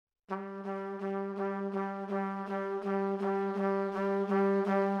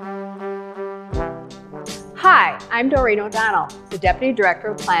I'm Doreen O'Donnell, the Deputy Director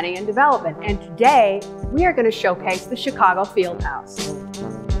of Planning and Development, and today we are going to showcase the Chicago Fieldhouse.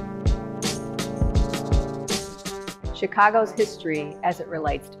 Chicago's history as it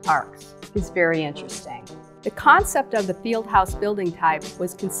relates to parks is very interesting. The concept of the Fieldhouse building type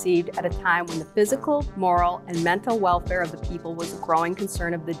was conceived at a time when the physical, moral, and mental welfare of the people was a growing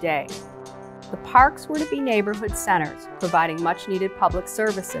concern of the day. The parks were to be neighborhood centers, providing much-needed public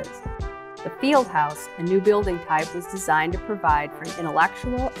services. The Fieldhouse, a new building type, was designed to provide for an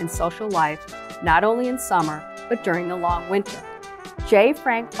intellectual and social life, not only in summer, but during the long winter. J.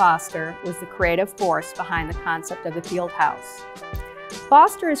 Frank Foster was the creative force behind the concept of the Fieldhouse.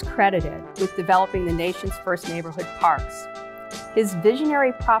 Foster is credited with developing the nation's first neighborhood parks. His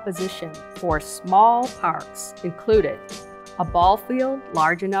visionary proposition for small parks included a ball field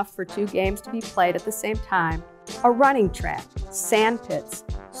large enough for 2 games to be played at the same time, a running track, sand pits,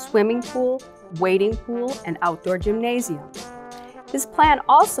 swimming pool, wading pool, and outdoor gymnasium. His plan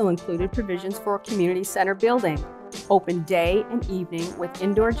also included provisions for a community center building, open day and evening with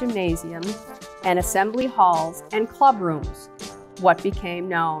indoor gymnasiums and assembly halls and club rooms, what became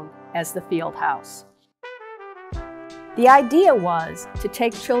known as the Fieldhouse. The idea was to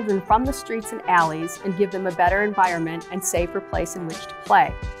take children from the streets and alleys and give them a better environment and safer place in which to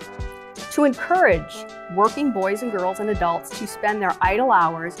play. To encourage working boys and girls and adults to spend their idle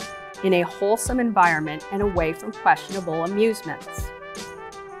hours in a wholesome environment and away from questionable amusements.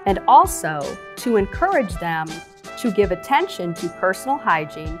 And also to encourage them to give attention to personal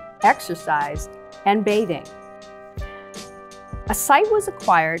hygiene, exercise, and bathing. A site was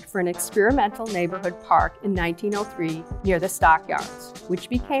acquired for an experimental neighborhood park in 1903 near the Stockyards, which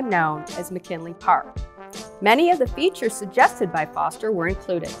became known as McKinley Park. Many of the features suggested by Foster were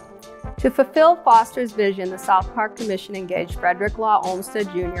included. To fulfill Foster's vision, the South Park Commission engaged Frederick Law Olmsted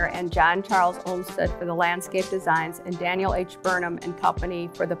Jr. and John Charles Olmsted for the landscape designs and Daniel H. Burnham and Company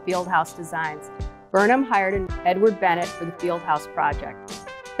for the Fieldhouse designs. Burnham hired Edward Bennett for the Fieldhouse project.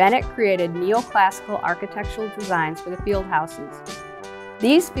 Bennett created neoclassical architectural designs for the fieldhouses.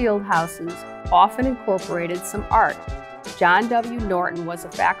 These fieldhouses often incorporated some art. John W. Norton was a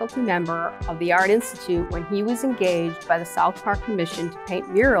faculty member of the Art Institute when he was engaged by the South Park Commission to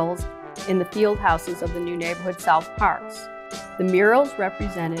paint murals in the fieldhouses of the new neighborhood South Parks. The murals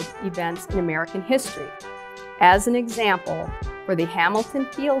represented events in American history. As an example, for the Hamilton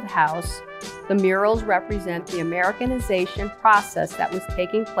Fieldhouse, the murals represent the Americanization process that was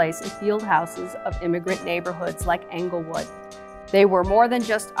taking place in fieldhouses of immigrant neighborhoods like Englewood. They were more than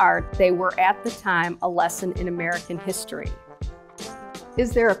just art, they were at the time a lesson in American history.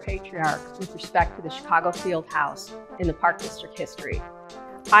 Is there a patriarch with respect to the Chicago Fieldhouse in the Park District history?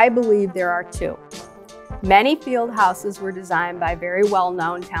 I believe there are 2. Many fieldhouses were designed by very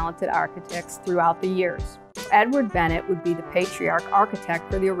well-known, talented architects throughout the years. Edward Bennett would be the patriarch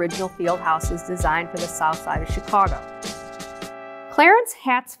architect for the original fieldhouses designed for the south side of Chicago. Clarence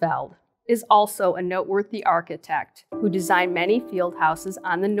Hatzfeld is also a noteworthy architect who designed many fieldhouses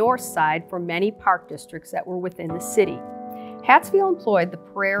on the north side for many park districts that were within the city. Hatzfeld employed the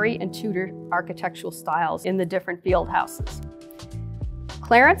Prairie and Tudor architectural styles in the different fieldhouses.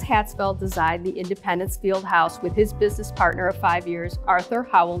 Clarence Hatzfeld designed the Independence Fieldhouse with his business partner of 5 years, Arthur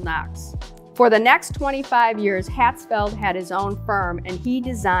Howell Knox. For the next 25 years, Hatzfeld had his own firm and he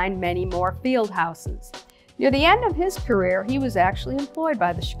designed many more fieldhouses. Near the end of his career, he was actually employed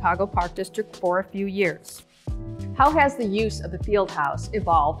by the Chicago Park District for a few years. How has the use of the Fieldhouse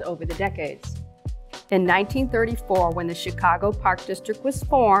evolved over the decades? In 1934, when the Chicago Park District was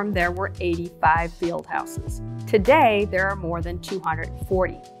formed, there were 85 fieldhouses. Today, there are more than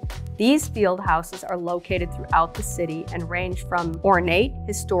 240. These fieldhouses are located throughout the city and range from ornate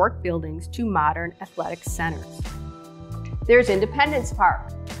historic buildings to modern athletic centers. There's Independence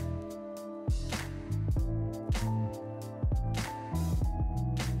Park.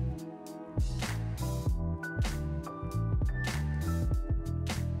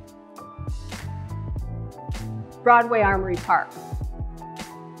 Broadway Armory Park.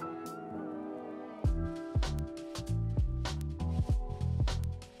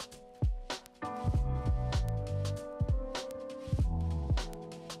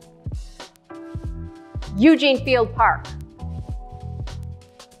 Eugene Field Park.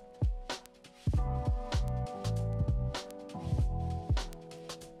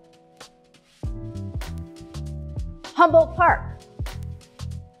 Humboldt Park.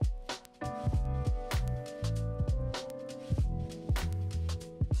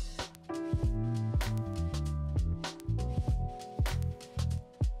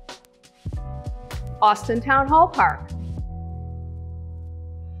 Austin Town Hall Park.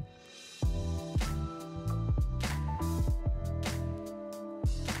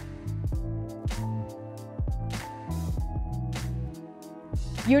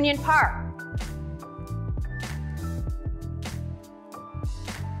 Union Park.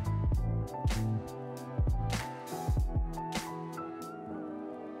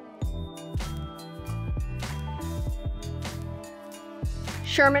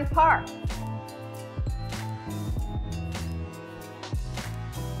 Sherman Park.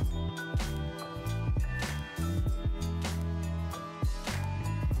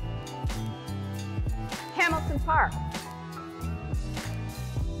 Hamilton Park.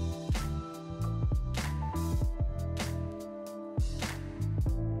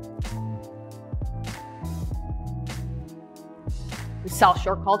 The South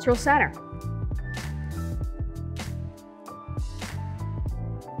Shore Cultural Center.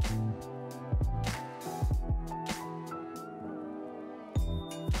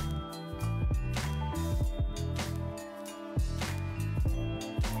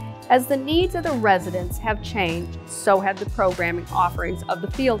 As the needs of the residents have changed, so have the programming offerings of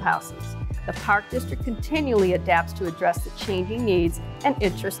the Fieldhouses. The Park District continually adapts to address the changing needs and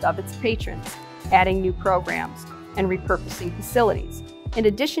interests of its patrons, adding new programs and repurposing facilities. In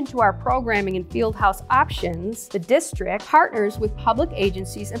addition to our programming and Fieldhouse options, the district partners with public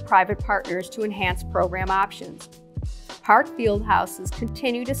agencies and private partners to enhance program options. Park Fieldhouses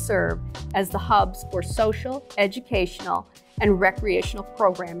continue to serve as the hubs for social, educational, and recreational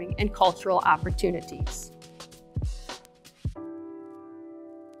programming and cultural opportunities.